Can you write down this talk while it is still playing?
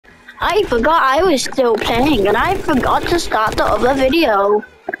I forgot I was still playing and I forgot to start the other video.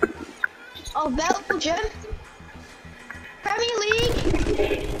 Oh, Belgium. Premier League.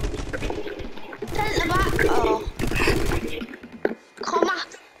 Centre back. Oh.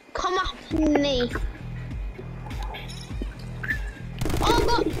 Come at me.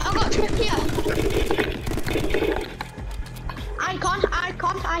 Oh, I've got Trippier.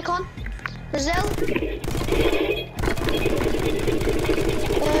 Icon. Brazil.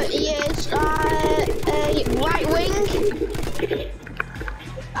 He is right wing.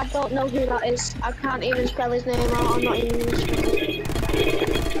 I don't know who that is. I can't even spell his name out. I'm not even gonna spell it.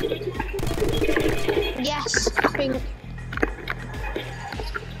 Yes, I think.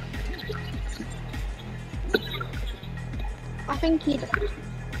 He'd.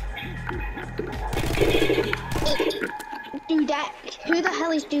 Dudek. Who the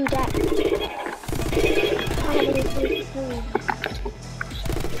hell is Dudek?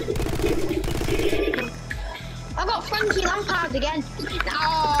 I got Frankie Lampard again.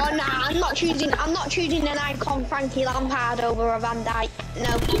 Oh nah, I'm not choosing an icon Frankie Lampard over a Van Dijk.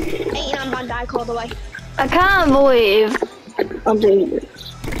 No. 89 Van Dijk all the way. I can't believe I'm doing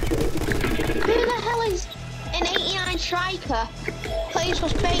this. Who the hell is an 89 striker? Plays for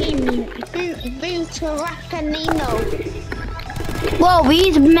Spain. Butracanino. Whoa,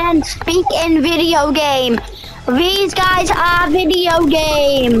 these men speak in video game. These guys are video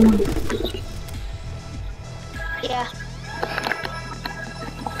game. Yeah.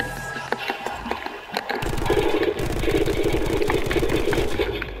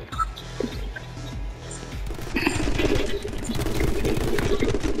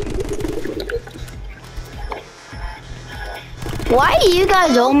 Why are you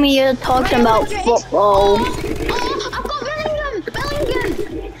guys only here talking about football? Oh, I've got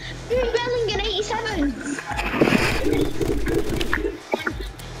Bellingham! Bellingham 87.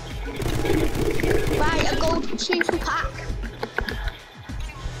 Right, a gold super pack.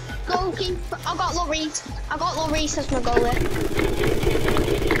 Goalkeeper. I got Lloris as my goalie.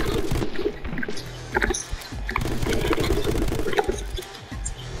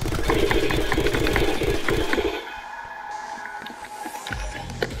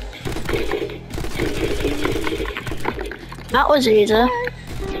 That was easy.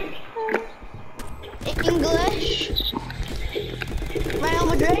 English. Real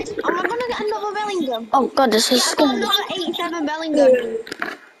Madrid. Am I gonna get another Bellingham? Oh god, this is Yeah, I got scary. another 87 Bellingham.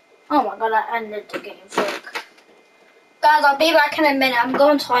 Oh my god, I ended the game. Fuck. Guys, I'll be back in a minute. I'm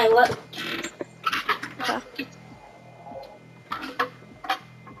going to the toilet. Okay.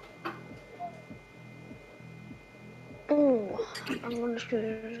 Oh, I'm gonna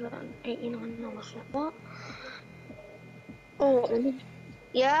choose an 89 numbers like that. Oh,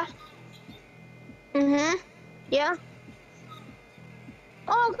 yeah. Yeah.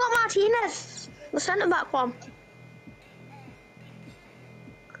 Oh, I've got Martinez, the centre back one.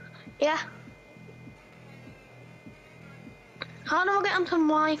 Yeah. How do I get onto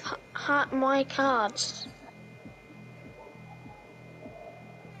my cards?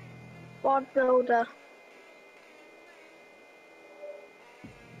 Squad builder.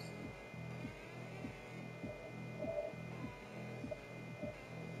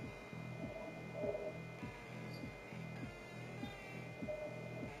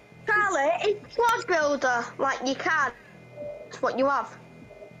 Charlie, it's squad builder, like you can. It's what you have.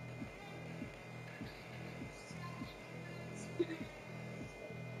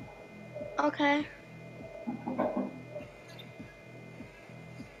 Okay.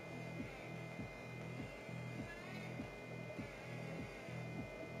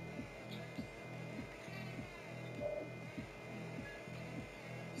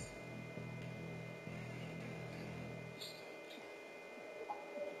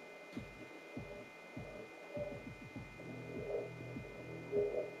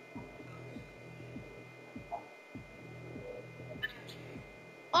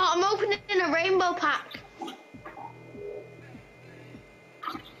 Oh, I'm opening a rainbow pack.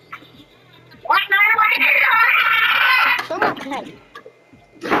 Okay.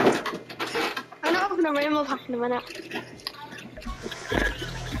 I'm gonna open a rainbow pack in a minute.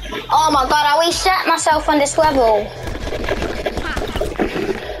 Oh my god, I reset myself on this level.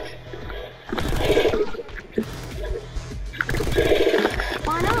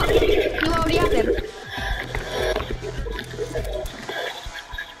 Why not? You already have him.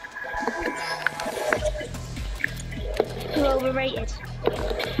 Too overrated.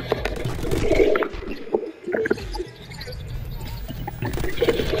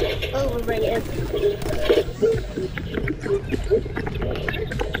 Overrated.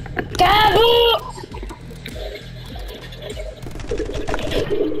 Gaboo!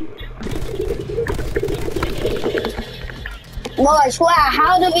 Well, I swear,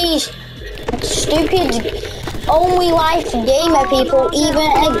 how do these stupid only life gamer people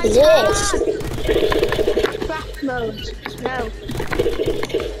even exist? Craft mode. No.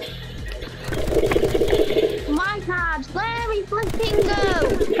 My cards, where we flipping go?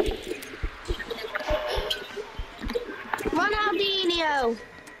 Ronaldinho.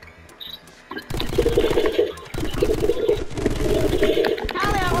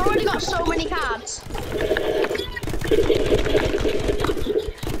 Charlie, I've already got so many cards.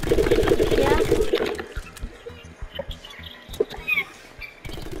 Yeah.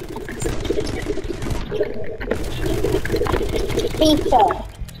 People.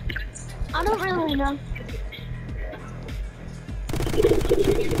 I don't really know.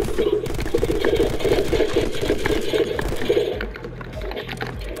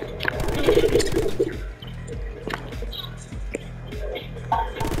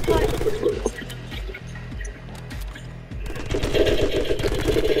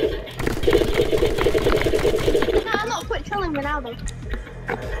 No, I'm not quit trolling Ronaldo.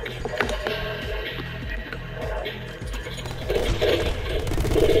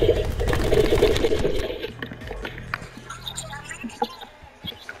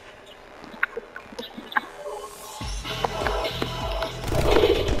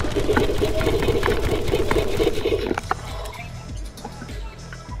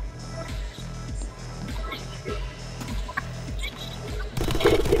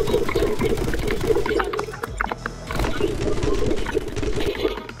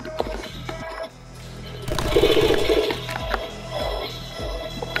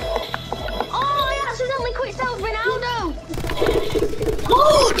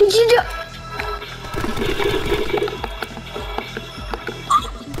 Did you do?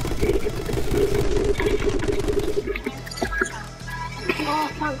 Oh,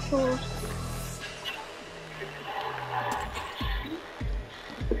 thanks, Lord.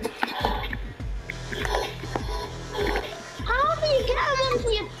 How do you get them onto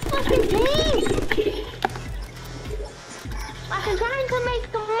your fucking team? Like, I'm trying to make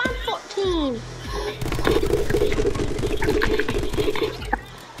a Madbot team.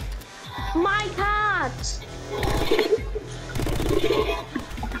 My cards.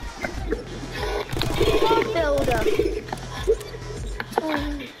 Squad builder.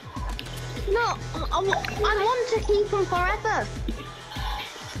 No, I want to keep them forever.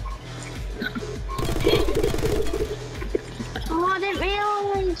 Oh, I didn't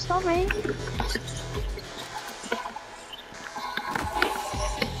realise. Sorry.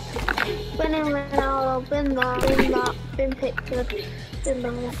 Been in Ronaldo, been that, been Pickford, been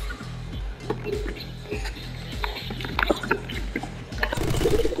that.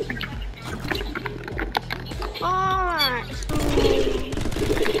 Alright.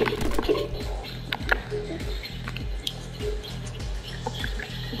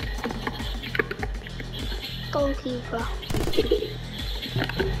 Goalkeeper.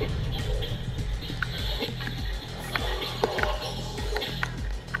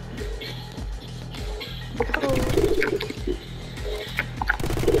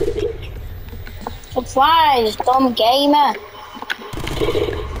 Supplies, dumb gamer.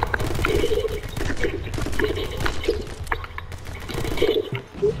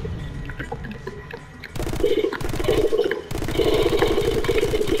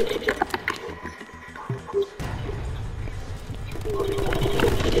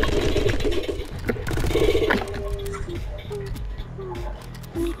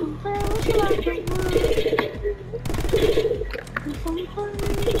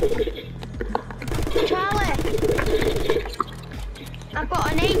 Charlie, I've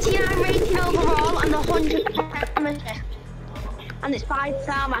got an 89 rating overall and 100 chemistry. And it's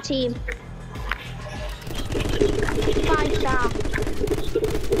 5-star my team. 5-star.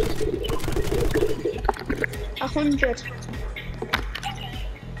 100.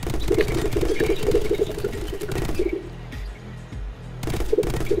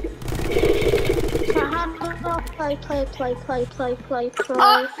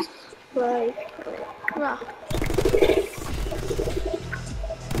 Play. Rah.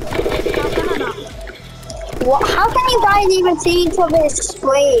 What? How can you guys even see each other's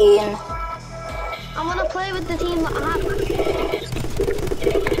screen? I want to play with the team that I have.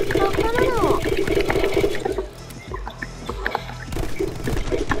 How can I not?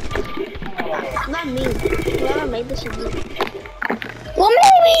 Not me. Whoever made this is me. Well,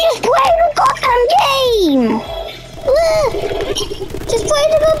 maybe just play the goddamn game! Just play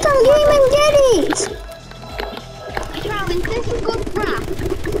the goddamn game and get it! Charlie, is this a good rap?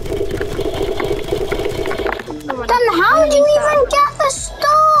 Then how do you even get the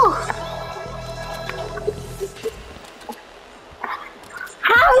stuff?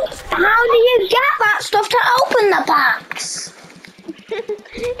 the packs. Is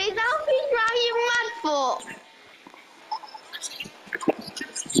Alfie driving mad for?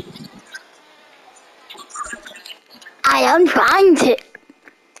 I am trying to.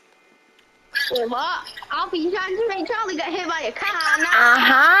 Wait, what? Alfie trying to make Charlie get hit by a car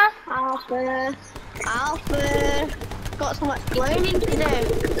now? Alfie. Got some explaining to do.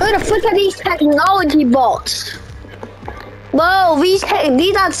 Who the frick are these technology bots? Whoa, these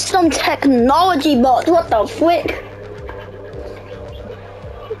are some technology bots. What the frick?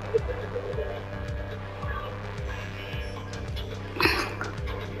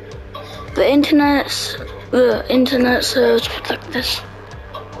 The internet serves protect this.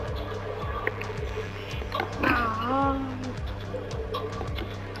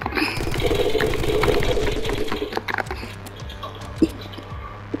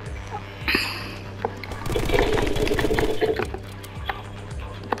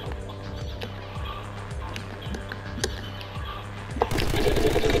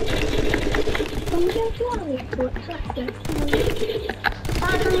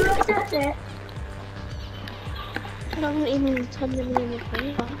 I don't even turn them in your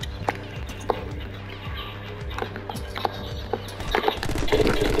favor.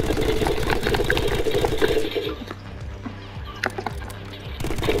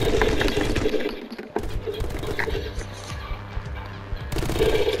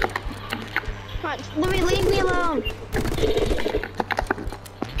 Right, Louis, leave me alone.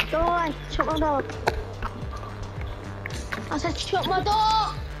 Go away, shut my door. I said shut my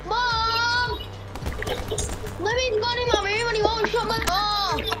door! Mom! Louis's gone in my room and he won't shut my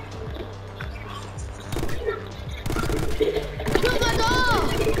door! Shut my door!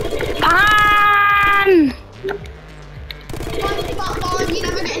 You're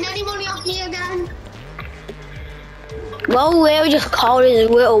never getting any money off me again. Well, we'll just call his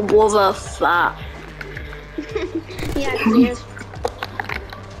little brother fat. Yeah, he is.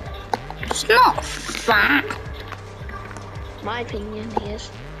 It's not fat. My opinion, he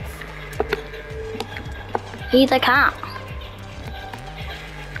is. He's a cat.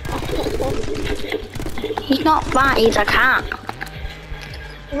 He's not fat, he's a cat.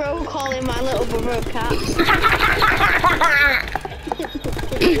 Bro calling my little brother a cat.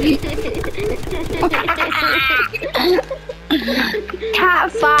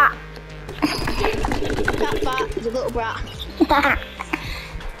 Cat fat. Cat fat is a little brat.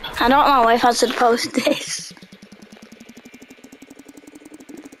 I don't know if I should post this.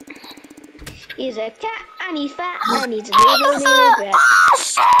 He's a cat and he's fat and he's a little brat.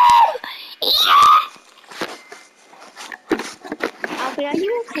 Awesome! Yes! Alfie, are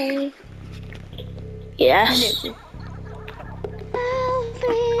you okay? Yes.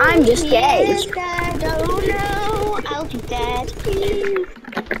 Alfie, I'm just gay. yes, I don't know. Alfie's dead.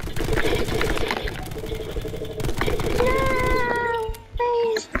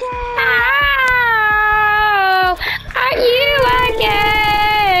 Alfie's dead. Oh, are you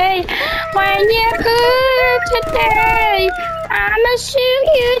okay? When you're good today, I'ma shoot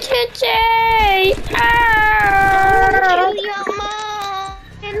you today. Oh. Shoot your mom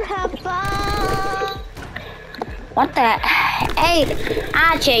in her butt. What the? Hey,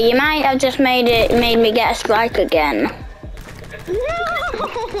 Archie, you might have just made me get a strike again.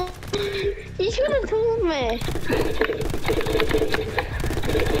 No! You should have told me.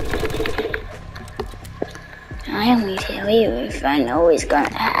 I only tell you if I know it's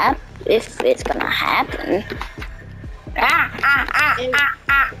gonna happen. If it's gonna happen.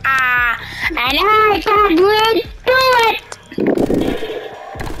 And I can't do it.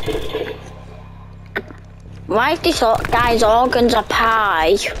 Why is this guy's organs a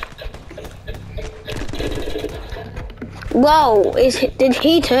pie? Whoa! Did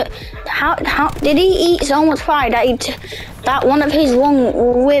he eat so much pie that one of his lung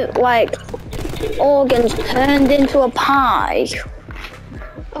with like organs turned into a pie?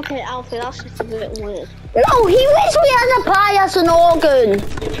 Okay, Alfie, that's just a bit weird. No, he literally has a pie as an organ.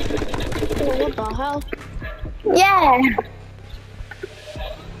 Oh, what the hell? Yeah.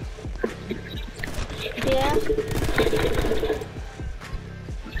 Yeah.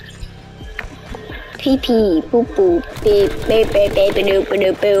 Pee pee boo boo beep beep beep beep doo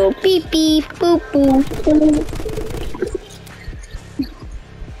doo boo beep beep boo boo boo.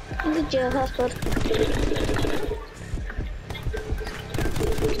 Good job, that's good.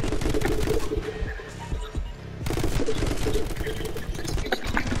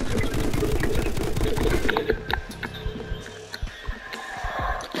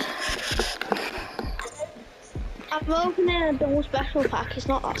 I'm opening a double special pack, it's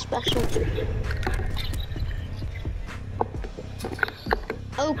not that special.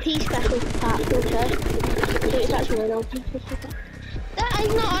 OP special pack, okay. So it's actually an OP special pack. That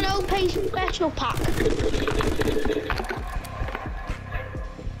is not an OP special pack.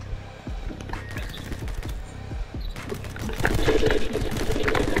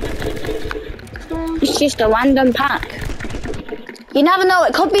 It's just a random pack. You never know,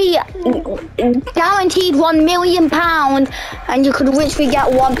 it could be guaranteed £1 million and you could literally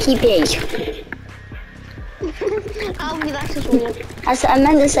get 1 PP. Alfie, that's just weird. I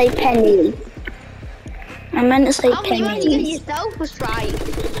meant to say penny. I meant to say Alfie, you only get penny. yourself a strike.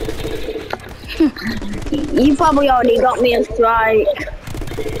 You probably already got me a strike.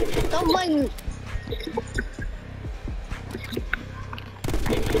 Don't blame me.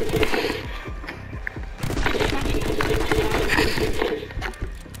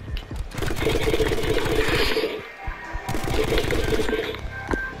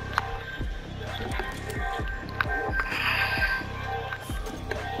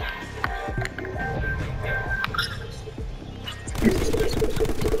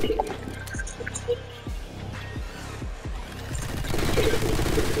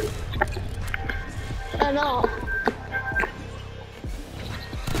 No.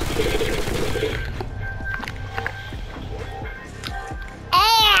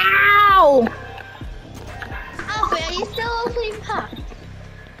 Ow! Alfie, are you still opening packs?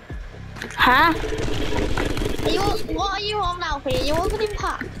 Huh? What are you on, Alfie? Are you opening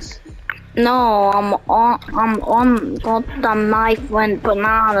packs? No, I'm on the knife and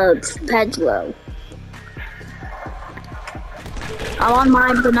bananas, Pedro. I'm on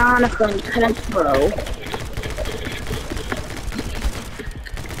my banana friend Pedro.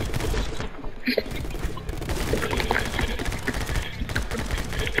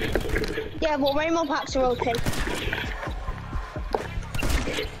 Yeah, but rainbow packs are okay.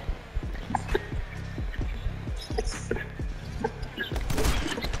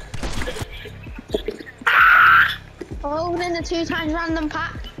 We're opening the 2 times random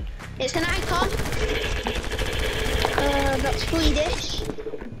pack. It's an icon. That's Swedish.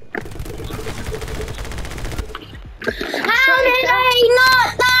 How did I not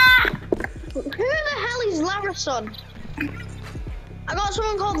that? Who the hell is Larison? I got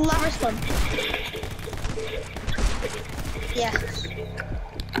someone called Larison. Yes.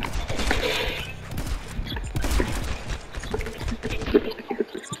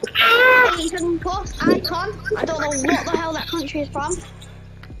 87 plus icon. I don't know what the hell that country is from.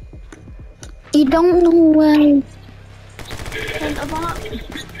 You don't know where. Centre back.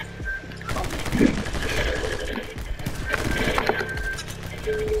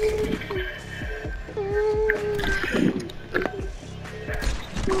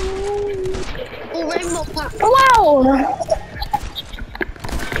 Oh, rainbow pack. Wow!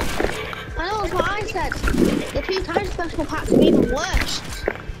 I know that's what I said. The 2 times special packs are even worse.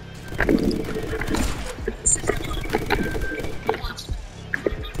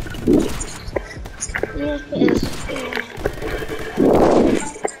 Yes, it is.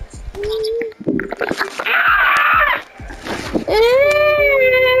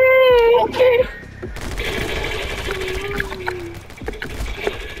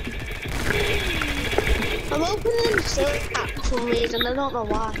 I'm opening the same pack for some reason, I don't know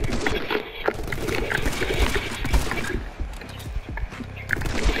why.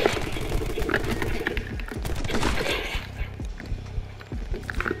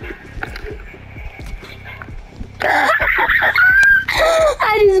 I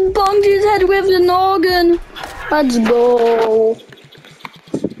just bumped his head with an organ. Let's go.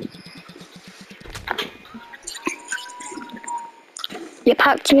 You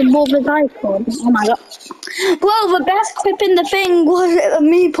packed your mother's icon. Oh my god. Bro, the best clip in the thing was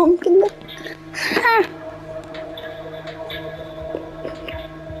me pumping the...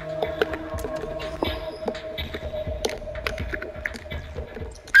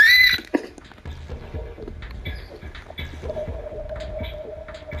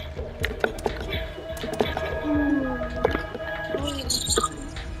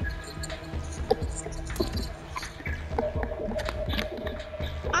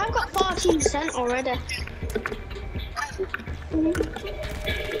 I've got 14% already.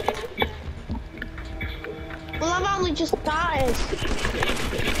 Well, I've only just started.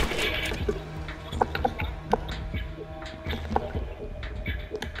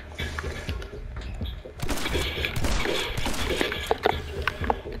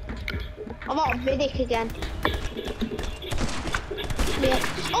 I got Vidic again. Yeah.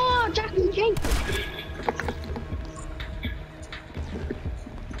 Oh, Jackie G.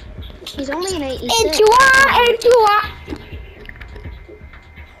 He's only an 86. It's you are.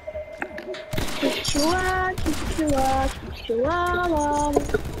 Chihuahua.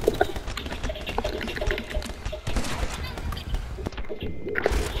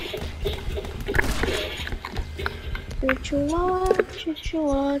 Chihuahua,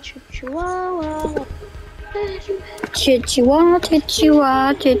 chihuahua, chihuahua. Chichiwa,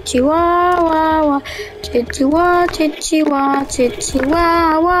 chichiwa, chichiwa, chichiwa, chichiwa, chichiwa.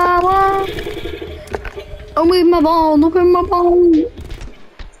 Oh, with my ball, look at my ball.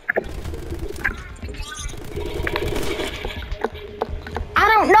 I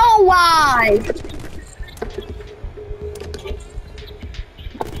don't know why.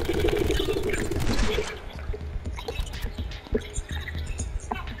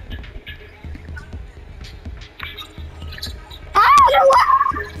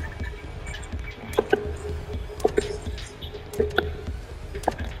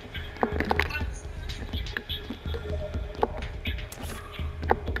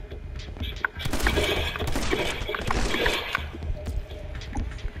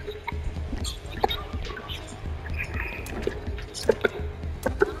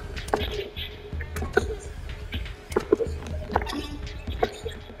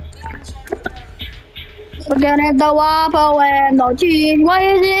 Forgetting the wobble and no cheese, why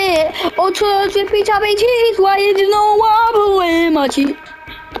is it? Oh, chippy choppy cheese, why is it no wobble and my cheese?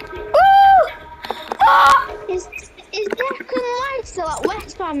 Woo! Ah! Is Declan White still at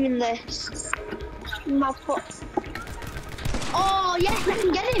West Ham in this? My foot. Oh yes, I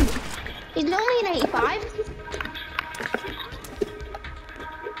can get him. He's only an 85.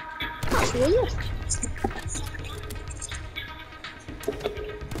 That's weird.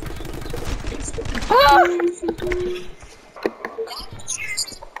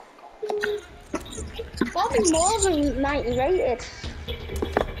 Bobby Moore's a 90 rated.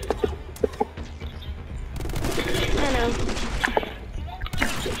 I know.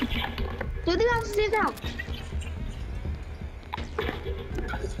 Do they have to do that?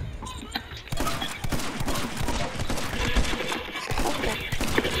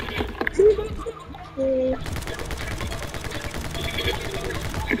 Okay.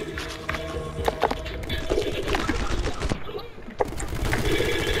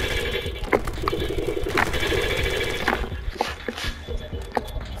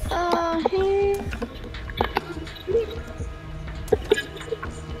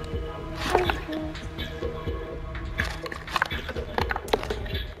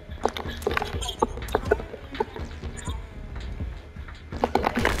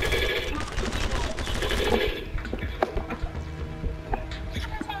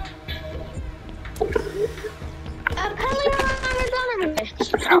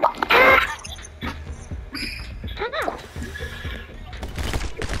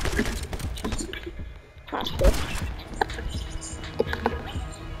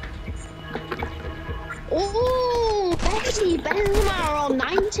 Oh, Messi, Benzema are all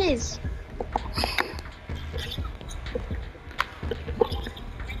 90s.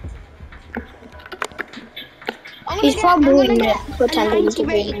 He's probably pretending to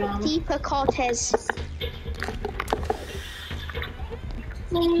be Deeper Cortez.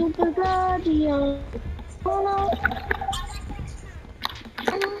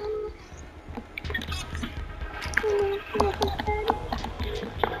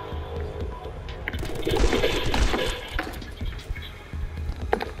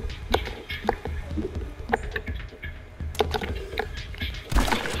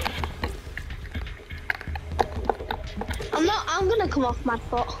 I'm gonna come off my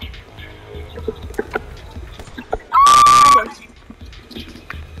foot.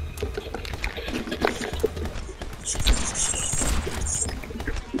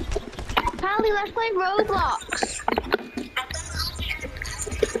 Pally, let's play Roblox.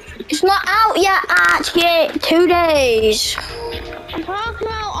 It's not out yet, actually. 2 days. I'm talking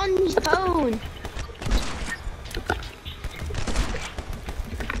about on his phone.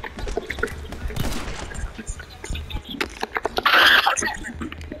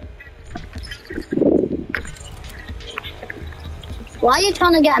 Why are you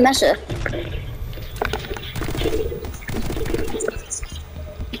trying to get a message?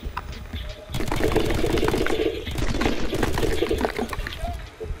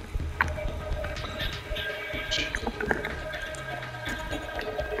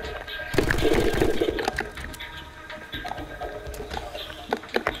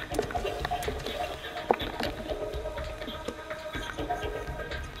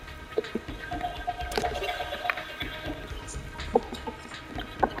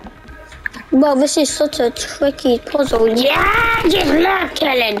 Well, this is such a tricky puzzle. Yeah, just love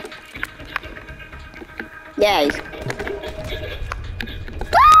killing. Yay.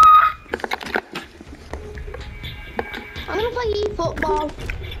 I'm gonna Wee football.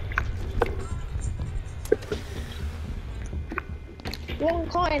 One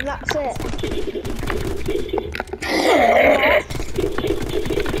coin, that's it.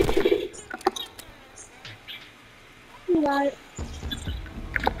 Right.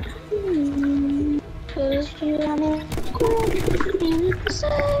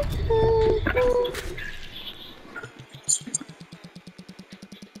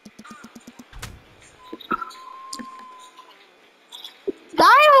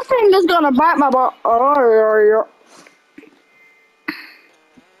 That thing is gonna bite my butt. Oh,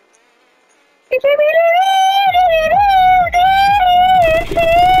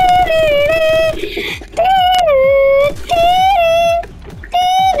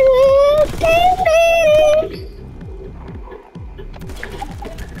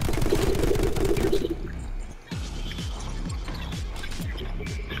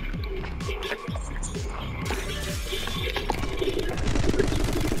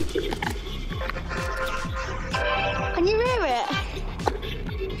 Can you hear it?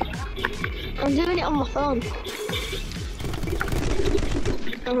 I'm doing it on my phone.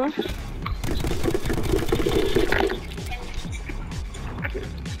 Whatever.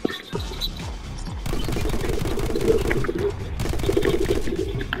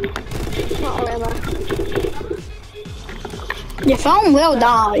 your phone will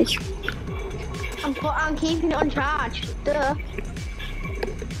die. I'm keeping it on charge. Duh.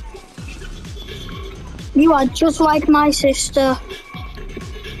 You are just like my sister.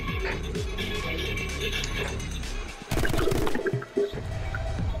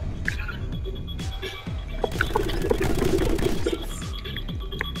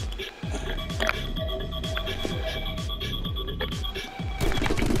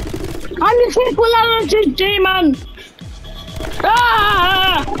 I'm the triple energy demon!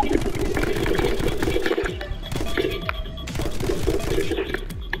 Ah!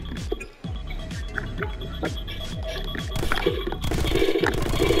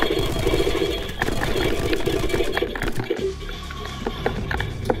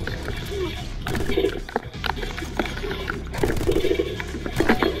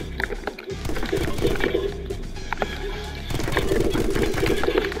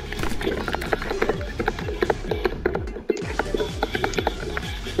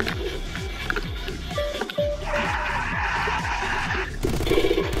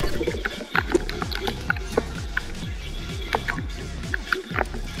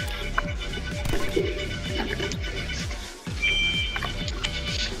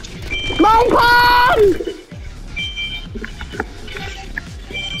 My palm!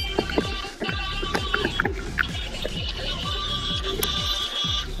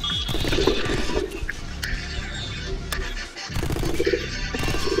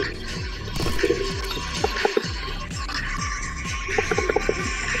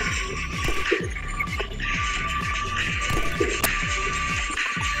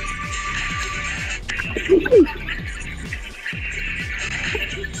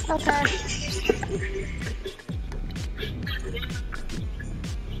 Okay.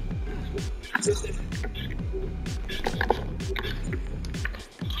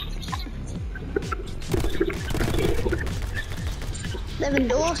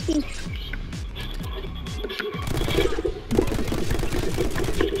 Lewandowski.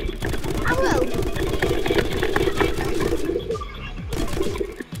 I will.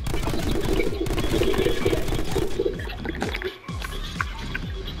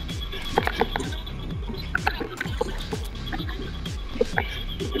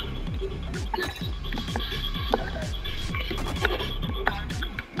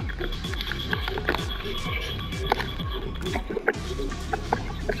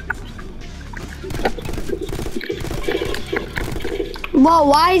 Well,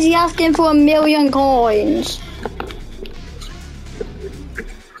 why is he asking for 1,000,000 coins?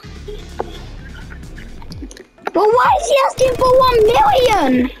 But why is he asking for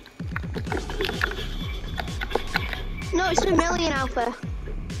 1,000,000? No, it's a million, Alpha.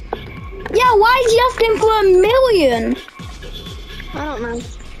 Yeah, why is he asking for 1,000,000? I don't know.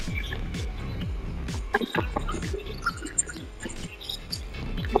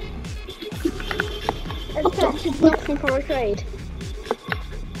 Expected nothing for a trade.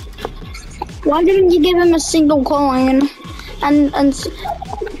 Why didn't you give him a single coin?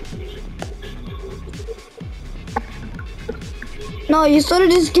 No, you sort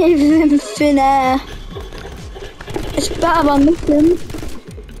of just gave him thin air. It's better than nothing.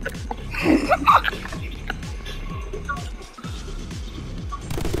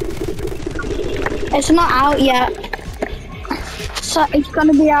 It's not out yet. So it's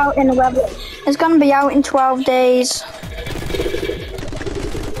gonna be out in 11. It's gonna be out in 12 days.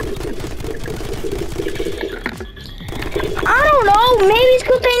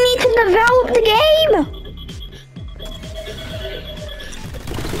 developed the game.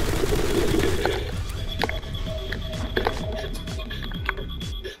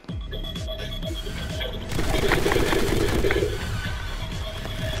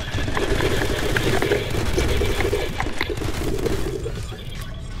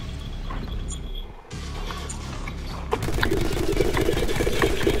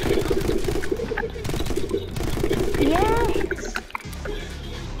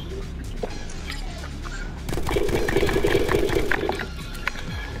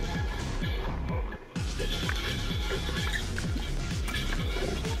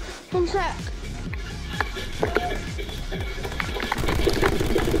 One sec.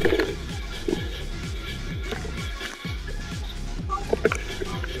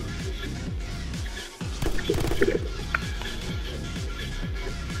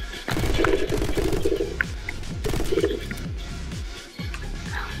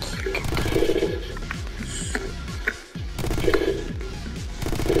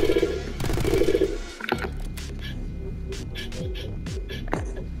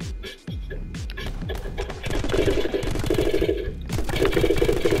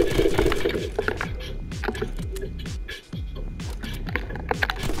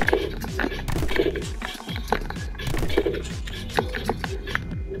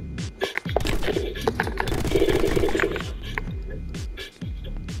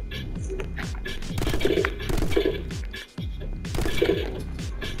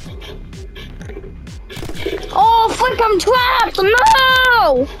 Oh, frick, I'm trapped!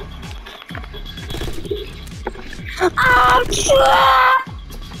 No! I'm trapped!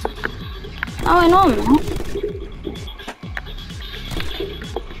 Oh, I know, man.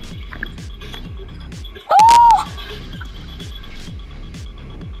 Oh!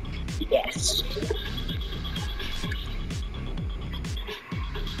 Yes.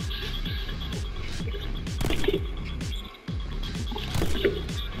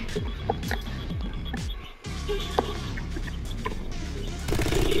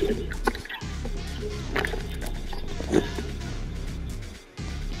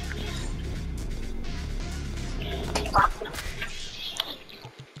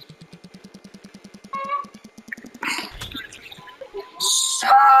 So,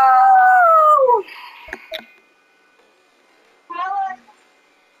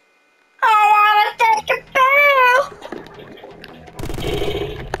 I wanna take a pill.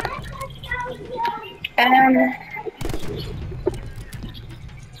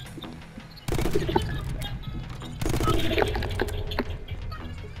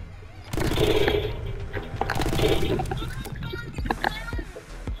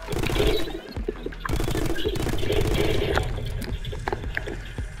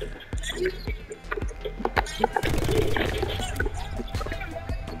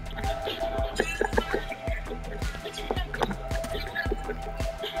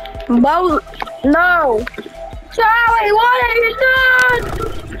 Well, no. Charlie, what have you done?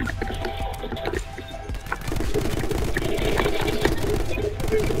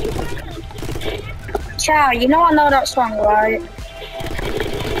 Charlie, you know I know that song, right?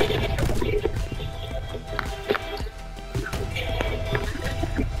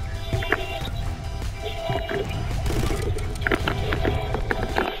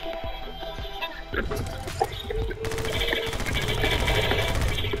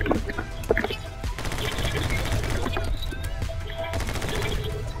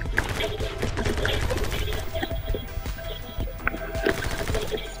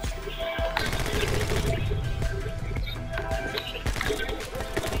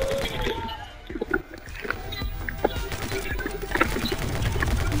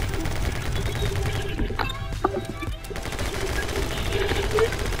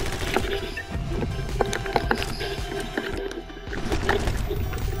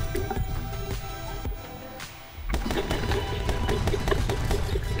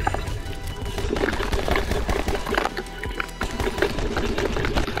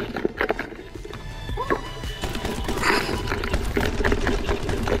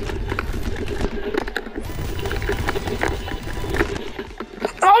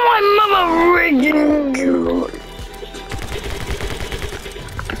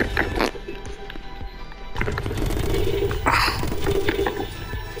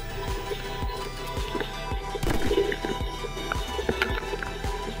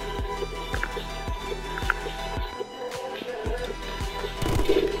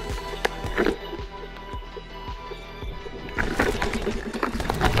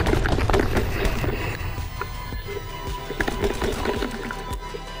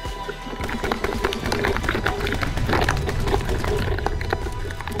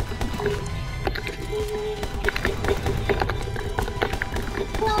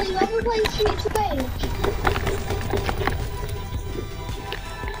 Well, you ever play Streets of Rage?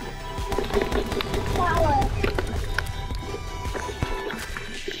 Flower.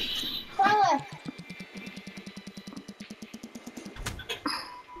 Flower.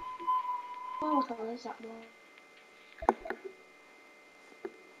 What the hell is that one?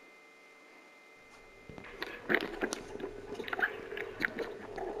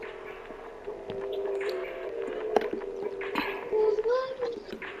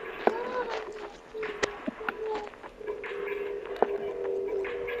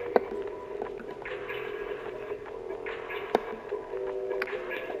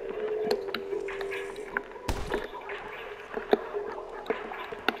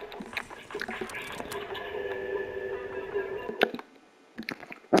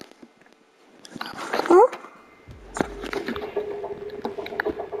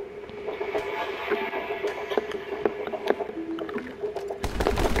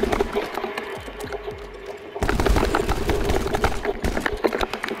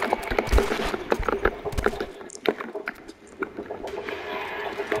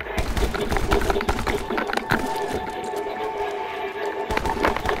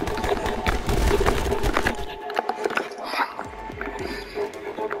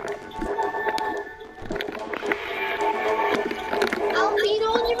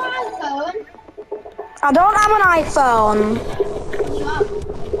 I don't have an iPhone. You have?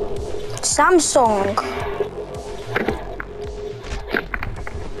 Samsung.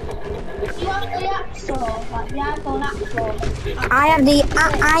 You have the App Store, like the iPhone App Store. I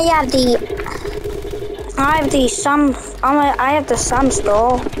have the Sam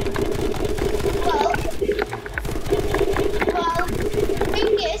store. Well, the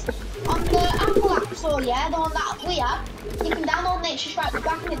thing is, on the Apple App Store, yeah, the one that we have, you can download Nature Strike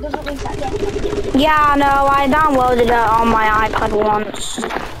back and it doesn't reset yet. Yeah, no, I downloaded it on my iPad once.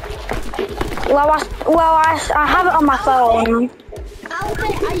 Well, I have it on my phone. I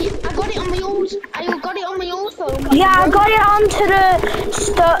got it on my old. I got it on my old phone. Yeah, I got it onto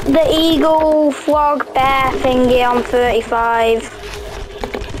the eagle, frog, bear thingy on 35.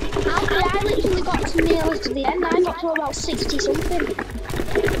 I literally got to nearly to the end. I got to about 60 something.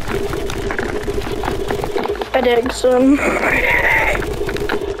 Prediction.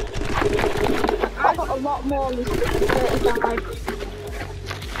 I got a lot more than 35.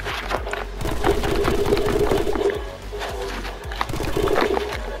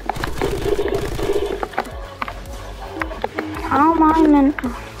 How am I meant?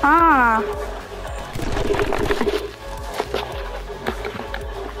 Ah.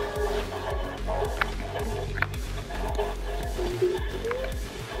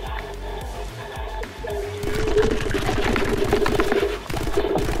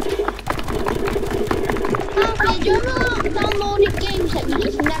 Did you ever downloaded games that you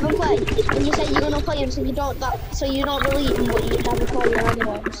just never play, and you say you're gonna play them, so you don't delete them, but you never play them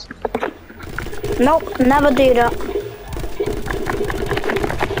anyways? Nope, never do that.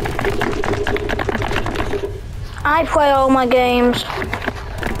 I play all my games.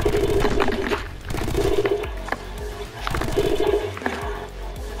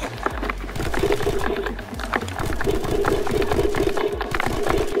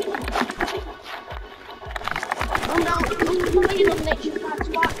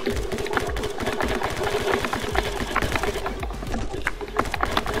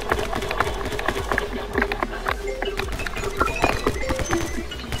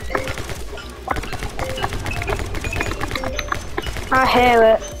 I hear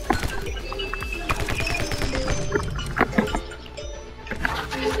it.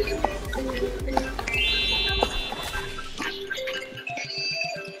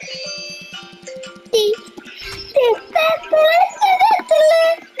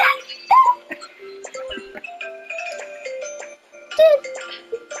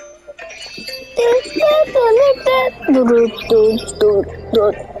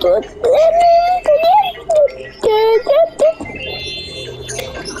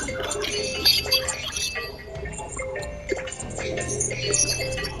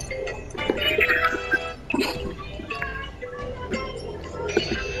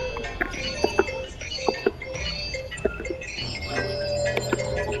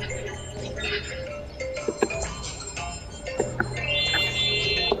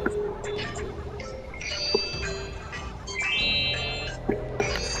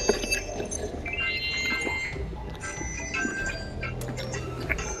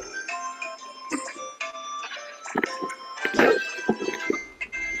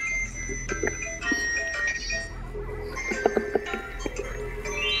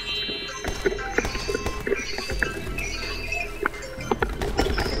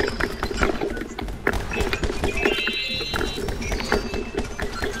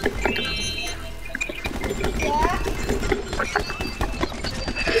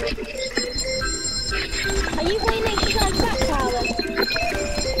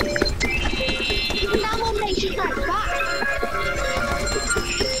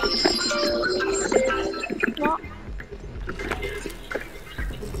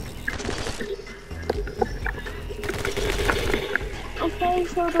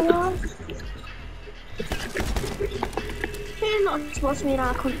 killed a wall. You're not supposed to be in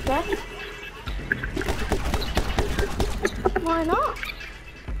our country. Why not?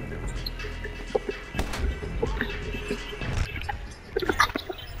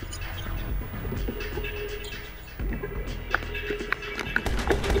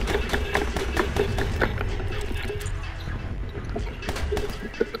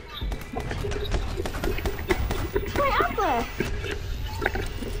 Wait, have they?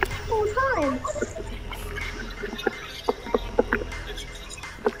 All the time.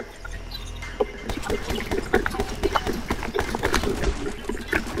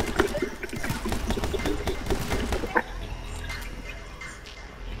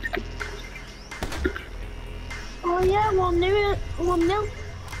 Oh yeah, 1-0.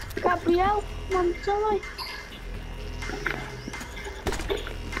 Gabriel, Montelli.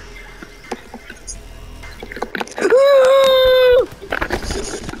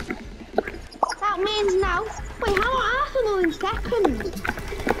 That means now. Wait, how are Arsenal in second?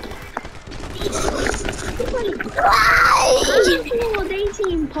 Wait, Arsenal was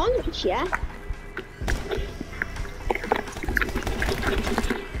 18 points, yeah?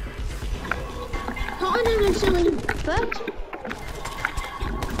 Tottenham is still in first.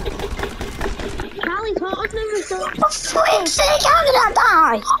 Charlie, Tottenham is still. For freak's sake, how did I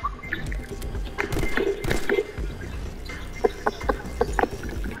die?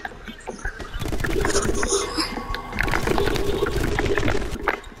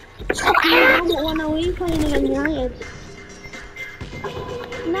 When are we playing against United?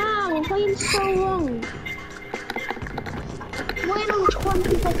 No, we're playing so wrong. We're on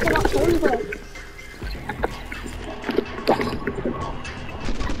 25th of October.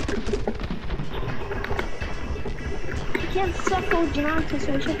 Against Sheffield United, so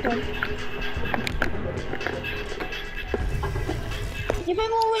we should win. You think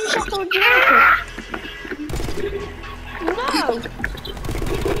we'll win Sheffield United? No!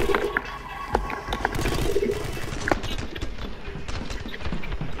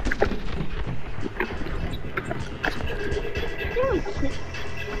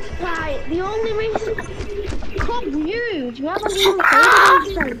 Right, the only reason Club News, you haven't even played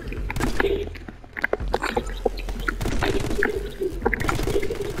against them.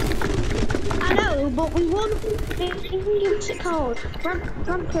 I know, but we won. What's it called?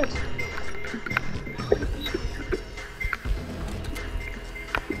 Brentford.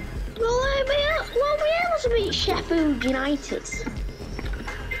 Well, we able to beat Sheffield United.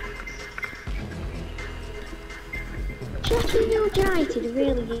 Sheffield United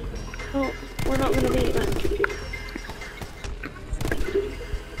really. Oh, we're not going to beat them.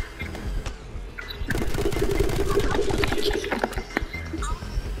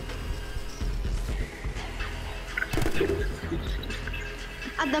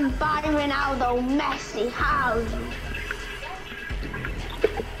 And then by Ronaldo, Messi, how?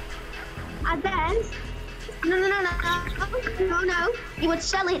 And then, no. You would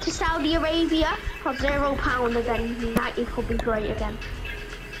sell it to Saudi Arabia for £0 and then United could be great again.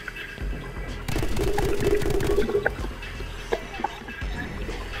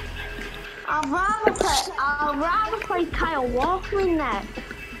 I'd rather play Kyle Walker in there.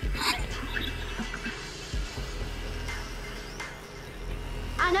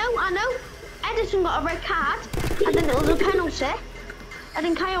 I know. Edison got a red card, and then it was a penalty, and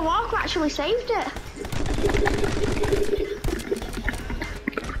then Kyle Walker actually saved it.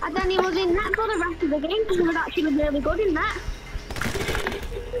 And then he was in net for the rest of the game because he was actually really good in that.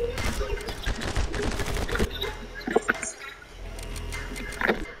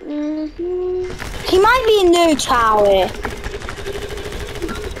 He might be new, Charlie.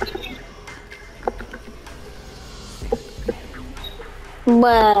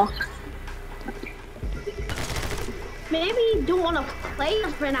 Well, maybe you don't want to play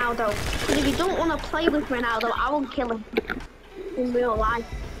with Ronaldo. Because if you don't want to play with Ronaldo, I will kill him in real life.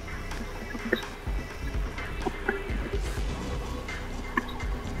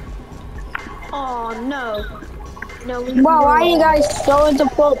 Oh no. well, why are you guys so into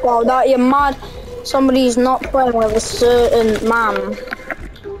football that you're mad somebody's not playing with a certain man?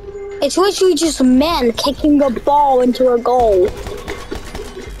 It's literally just men kicking a ball into a goal.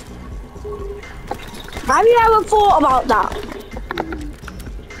 Have you ever thought about that?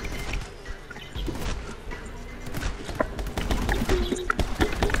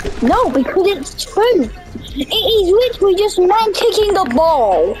 No, because it's true. It is literally just men kicking the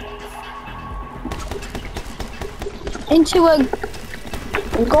ball into a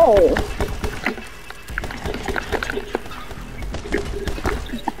goal.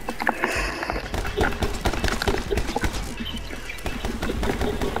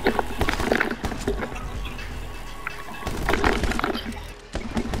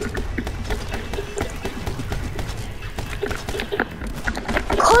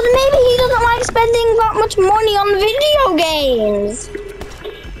 spending that much money on video games.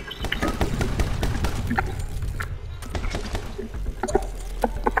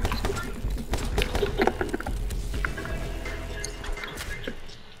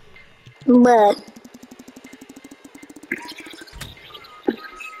 But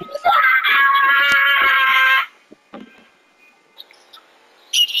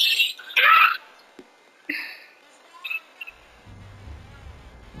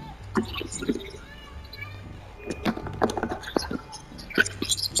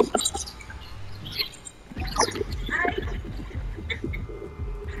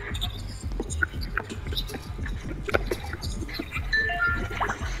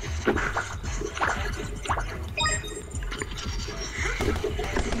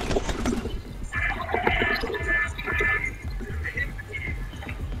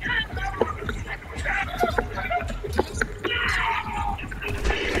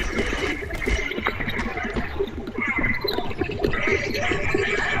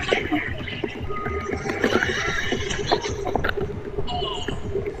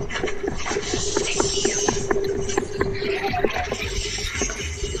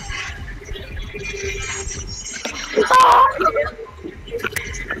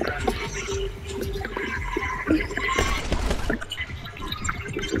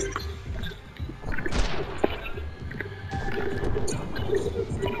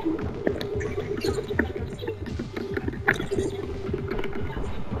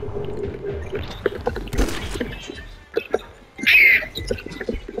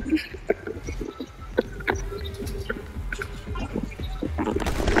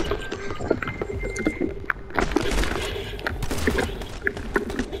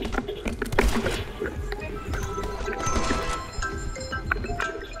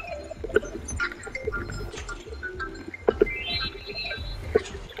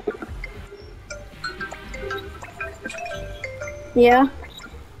yeah.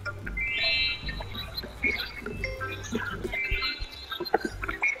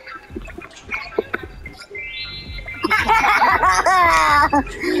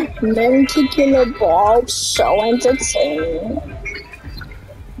 Lenticular ball, so entertaining.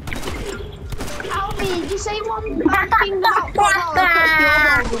 Alfie, did you say one bad thing about football? I touched your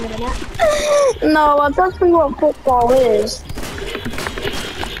balls in a minute. No, I don't think what football is.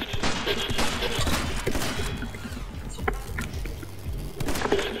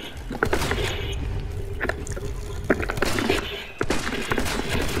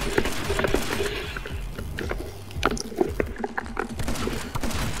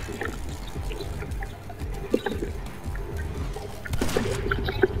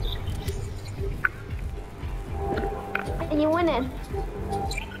 And you're winning.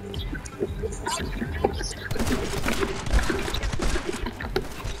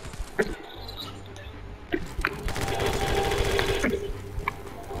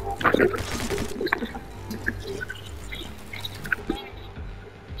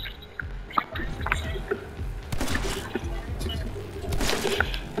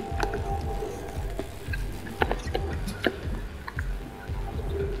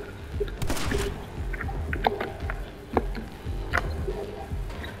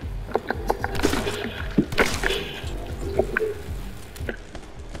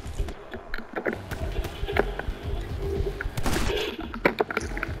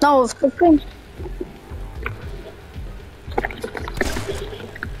 No, it's the thing.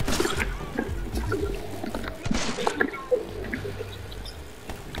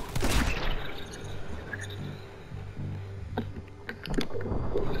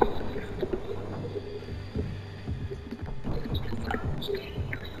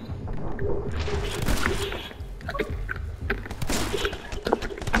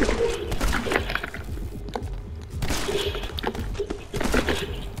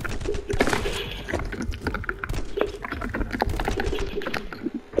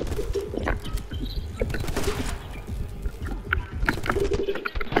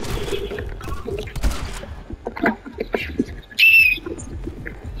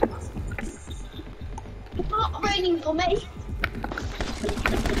 Not raining for me.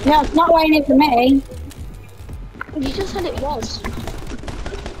 No, it's not raining for me. You just said it was.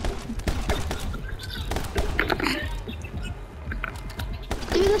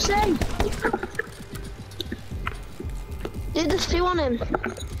 Do the same. Do the stew on him.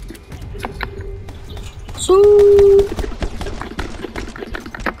 So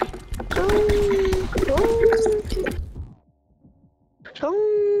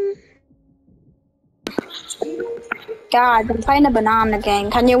God, I'm playing a banana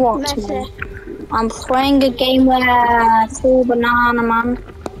game. Can you watch me? I'm playing a game where it's all banana, man.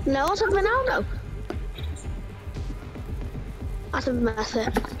 No, what's a Ronaldo? That's a Messi.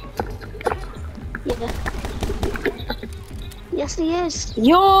 Yeah. Yes, he is.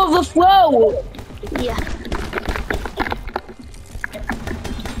 You're the throw. Yeah.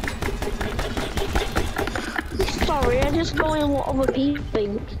 Sorry, I'm just going what other people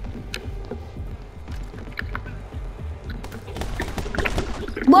think.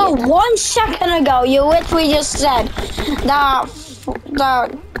 Well, Yeah. 1 second ago, you literally just said that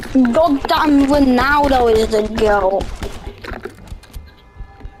goddamn Ronaldo is the GOAT.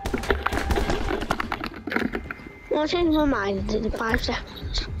 I'll change my mind in 5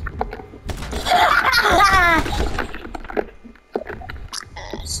 seconds.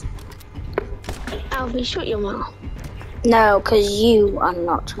 Alfie, shut your mouth. No, because you are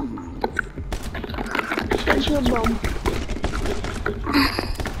not a man. Shut your bum.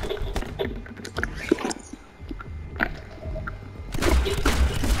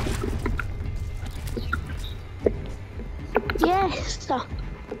 Yes.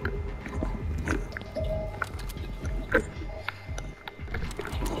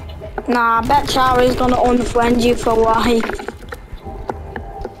 Nah, I bet Charlie's gonna unfriend you for life.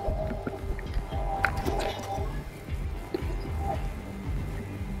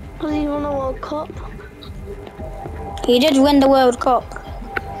 Because he won a World Cup. He did win the World Cup.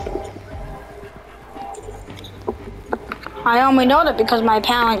 I only know that because my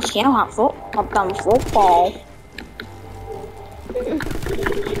parents yell at football.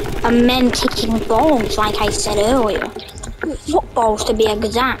 And men kicking balls, like I said earlier. Footballs to be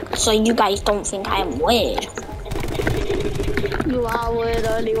exact, so you guys don't think I'm weird. You are weird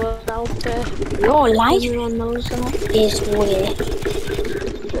anyway, Alfie. Your life Everyone knows that. is weird.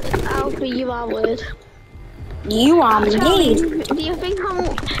 Alfie, you are weird. You are Charlie, weird. do you think I'm...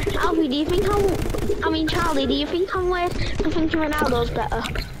 Alfie, do you think Charlie, do you think I'm weird for thinking Ronaldo's better?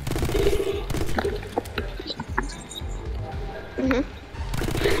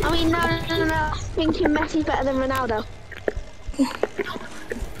 I mean, no, thinking Messi's better than Ronaldo.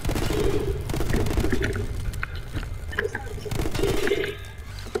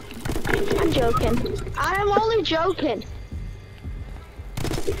 I'm joking. I am only joking.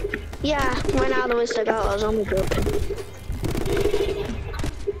 Yeah, Ronaldo is the goal. I was only joking.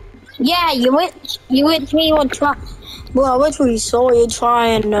 Yeah, you literally were trying. Well, I literally saw you try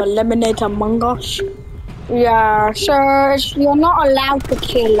and eliminate Among Us. Yeah, sir, you're not allowed to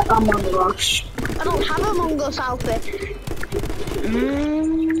kill Among Us. I don't have Among Us outfit.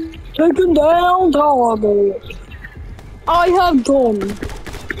 Taken down target. I have done.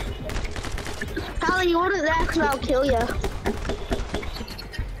 Charlie, you wasn't there because I'll kill you.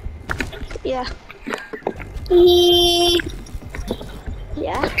 Yeah.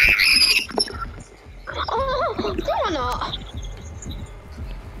 Yeah. Oh, no, I'm not.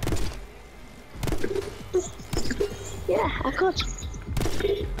 Yeah, I could.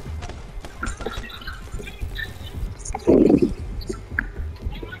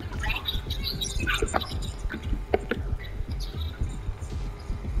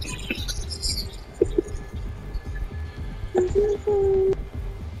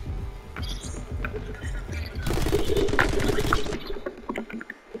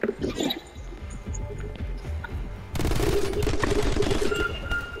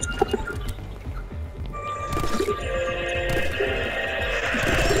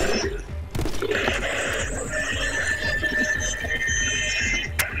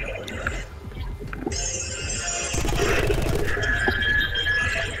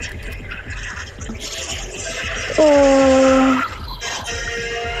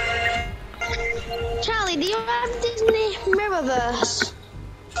 Charlie, do you have Disney Mirrorverse?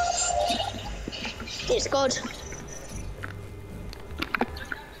 It's good.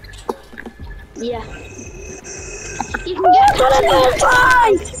 Yeah. You can get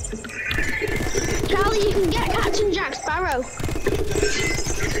Charlie, you can get Captain Jack Sparrow.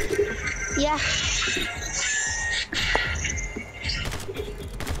 Yeah.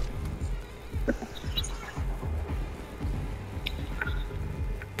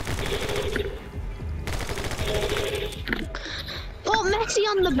 Put Messi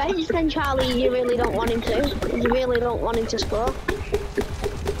on the bench then, Charlie. You really don't want him to. You really don't want him to score.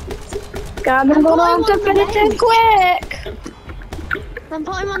 God, I'm gonna have to finish it quick. Then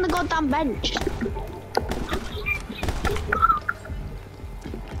put him on the goddamn bench.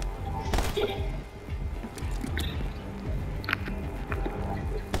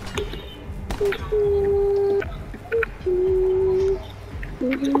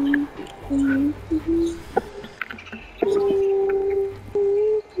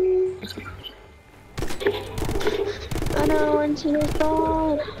 I know, want to this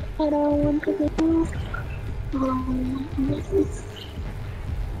ball. I don't want to this ball. I don't want to this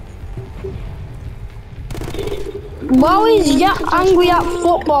ball. Why is Jack angry at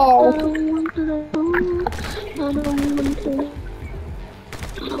football? I don't want to this ball. I don't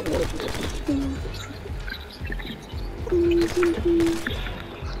want to this ball.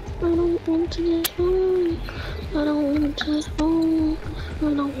 I don't want to this ball. I don't want to this ball.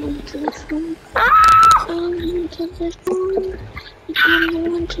 I don't want to this ball. I don't want to this ball. I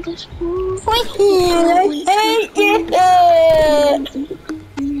don't want to this ball.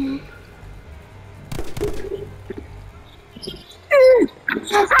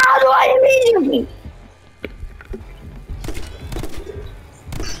 How do I immediately?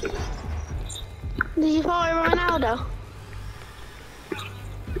 Did you follow Ronaldo?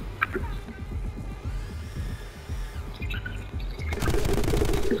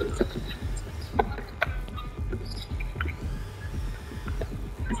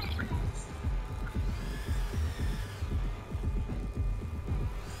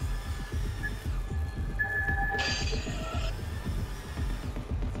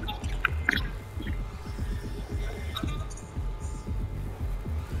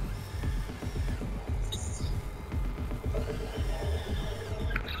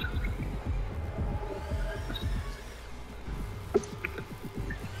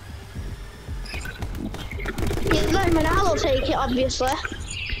 Let Ronaldo take it, obviously.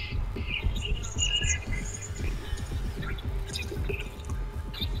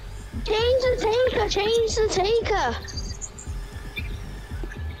 Change the taker, change the taker.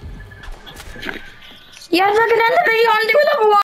 Yes, I can end the video on the